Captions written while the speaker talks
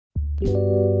Good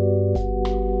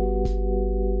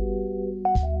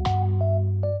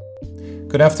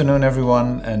afternoon,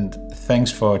 everyone, and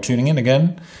thanks for tuning in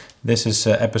again. This is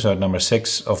episode number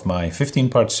 6 of my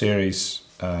 15-part series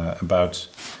about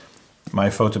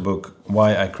my photo book,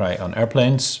 Why I Cry on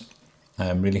Airplanes.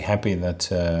 I'm really happy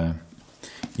that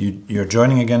you're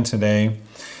joining again today.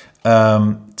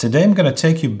 Today I'm going to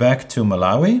take you back to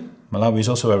Malawi. Malawi is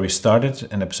also where we started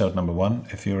in episode number 1,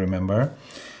 if you remember.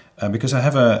 Because I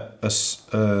have a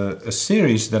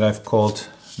series that I've called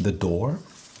The Door.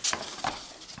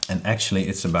 And actually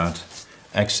it's about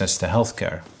access to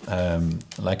healthcare.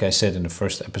 Like I said in the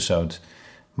first episode,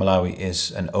 Malawi is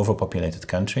an overpopulated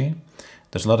country.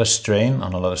 There's a lot of strain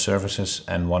on a lot of services,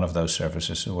 and one of those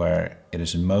services where it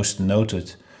is most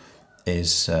noted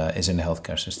is in the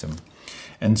healthcare system.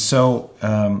 And so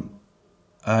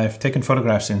I've taken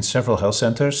photographs in several health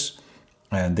centers,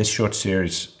 and this short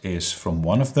series is from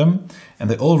one of them, and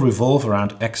they all revolve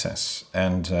around access.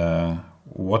 And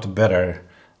what better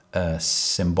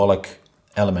symbolic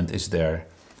element is there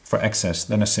for access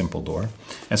than a simple door.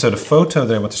 And so the photo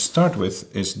that I want to start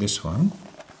with is this one.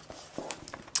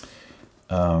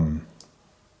 And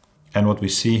what we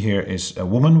see here is a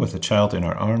woman with a child in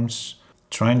her arms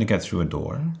trying to get through a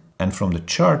door. And from the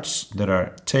charts that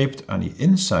are taped on the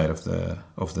inside of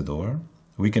the door,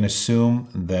 we can assume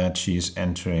that she is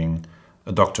entering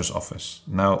a doctor's office.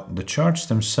 Now, the charts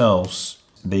themselves,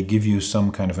 they give you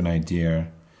some kind of an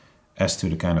idea as to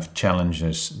the kind of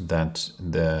challenges that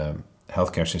the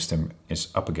healthcare system is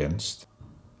up against.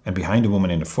 And behind the woman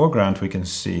in the foreground, we can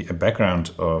see a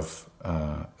background of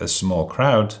a small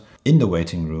crowd in the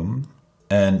waiting room,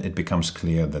 and it becomes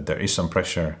clear that there is some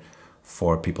pressure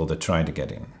for people that try to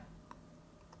get in.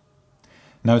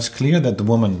 Now, it's clear that the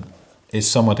woman is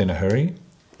somewhat in a hurry.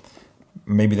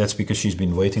 Maybe that's because she's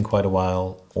been waiting quite a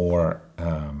while, or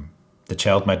the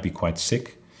child might be quite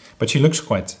sick, but she looks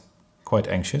quite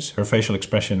anxious. Her facial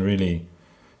expression really,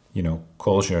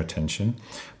 calls your attention.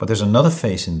 But there's another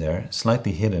face in there,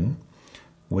 slightly hidden,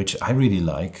 which I really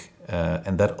like,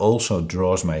 and that also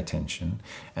draws my attention.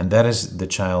 And that is the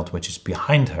child which is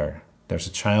behind her. There's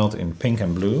a child in pink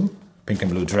and blue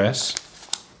dress.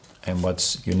 And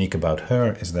what's unique about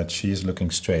her is that she is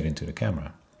looking straight into the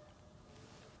camera.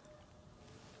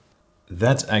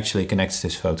 That actually connects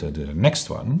this photo to the next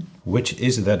one, which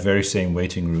is that very same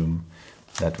waiting room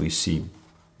that we see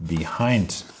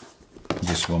behind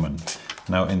this woman.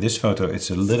 Now in this photo it's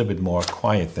a little bit more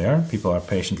quiet there. People are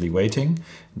patiently waiting.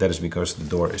 That is because the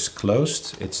door is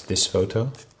closed. It's this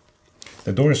photo.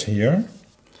 The door is here.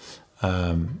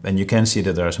 And you can see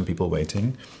that there are some people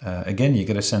waiting. Again, you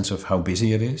get a sense of how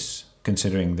busy it is,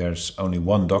 considering there's only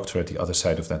one doctor at the other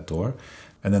side of that door.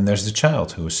 And then there's the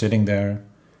child who is sitting there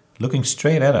looking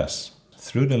straight at us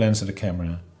through the lens of the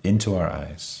camera into our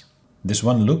eyes. This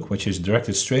one look, which is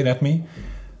directed straight at me,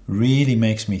 really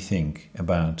makes me think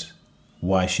about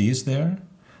why she is there,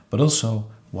 but also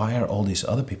why are all these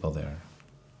other people there?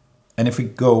 And if we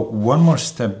go one more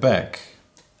step back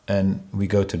and we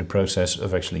go to the process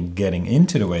of actually getting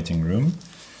into the waiting room,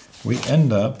 we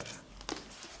end up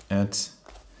at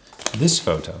this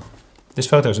photo. This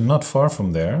photo is not far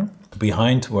from there.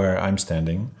 Behind where I'm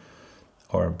standing,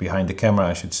 or behind the camera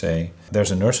I should say,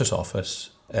 there's a nurse's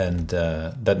office. And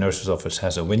that nurse's office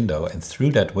has a window, and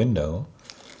through that window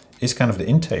is kind of the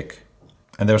intake.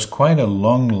 And there's quite a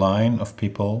long line of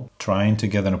people trying to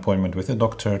get an appointment with a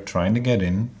doctor, trying to get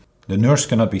in. The nurse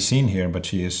cannot be seen here, but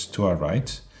she is to our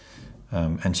right.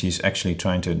 And she's actually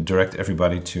trying to direct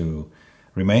everybody to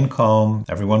remain calm.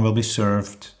 Everyone will be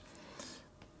served.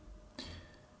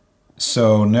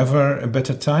 So never a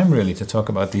better time really to talk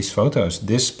about these photos.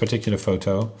 This particular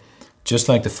photo, just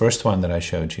like the first one that I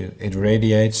showed you, it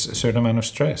radiates a certain amount of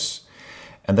stress.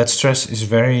 And that stress is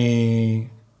very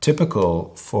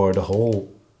typical for the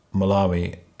whole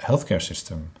Malawi healthcare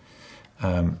system.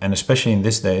 And especially in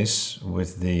these days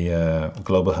with the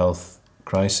global health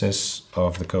crisis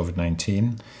of the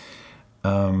COVID-19,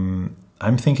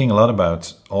 I'm thinking a lot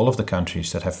about all of the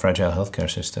countries that have fragile healthcare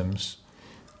systems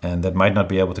and that might not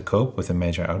be able to cope with a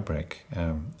major outbreak.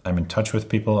 I'm in touch with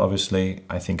people, obviously.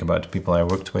 I think about the people I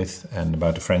worked with and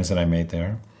about the friends that I made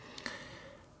there.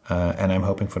 And I'm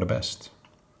hoping for the best.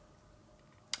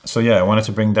 So yeah, I wanted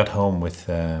to bring that home with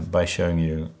by showing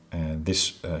you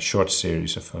this short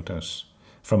series of photos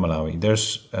from Malawi.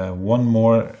 There's one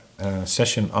more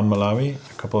session on Malawi,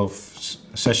 a couple of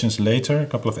sessions later, a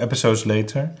couple of episodes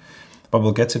later, but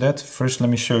we'll get to that. First,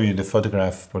 let me show you the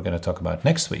photograph we're going to talk about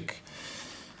next week.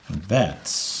 And that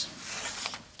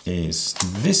is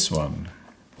this one.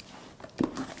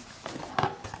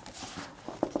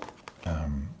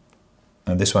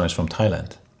 And this one is from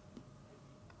Thailand.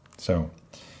 So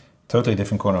totally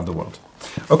different corner of the world.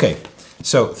 Okay,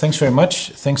 so thanks very much.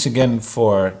 Thanks again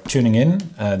for tuning in.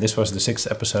 This was the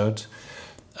 6th episode.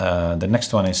 The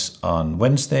next one is on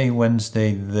Wednesday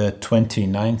the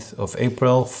 29th of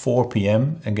April, 4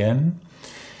 p.m. again.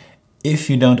 If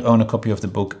you don't own a copy of the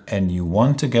book and you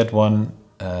want to get one,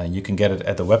 you can get it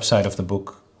at the website of the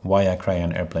book,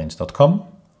 whyicryonairplanes.com.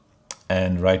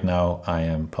 And right now I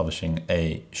am publishing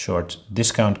a short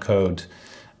discount code,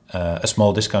 a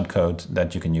small discount code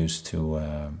that you can use to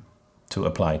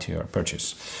apply to your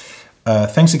purchase.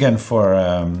 Thanks again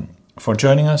for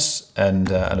joining us,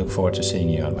 and I look forward to seeing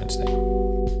you on Wednesday.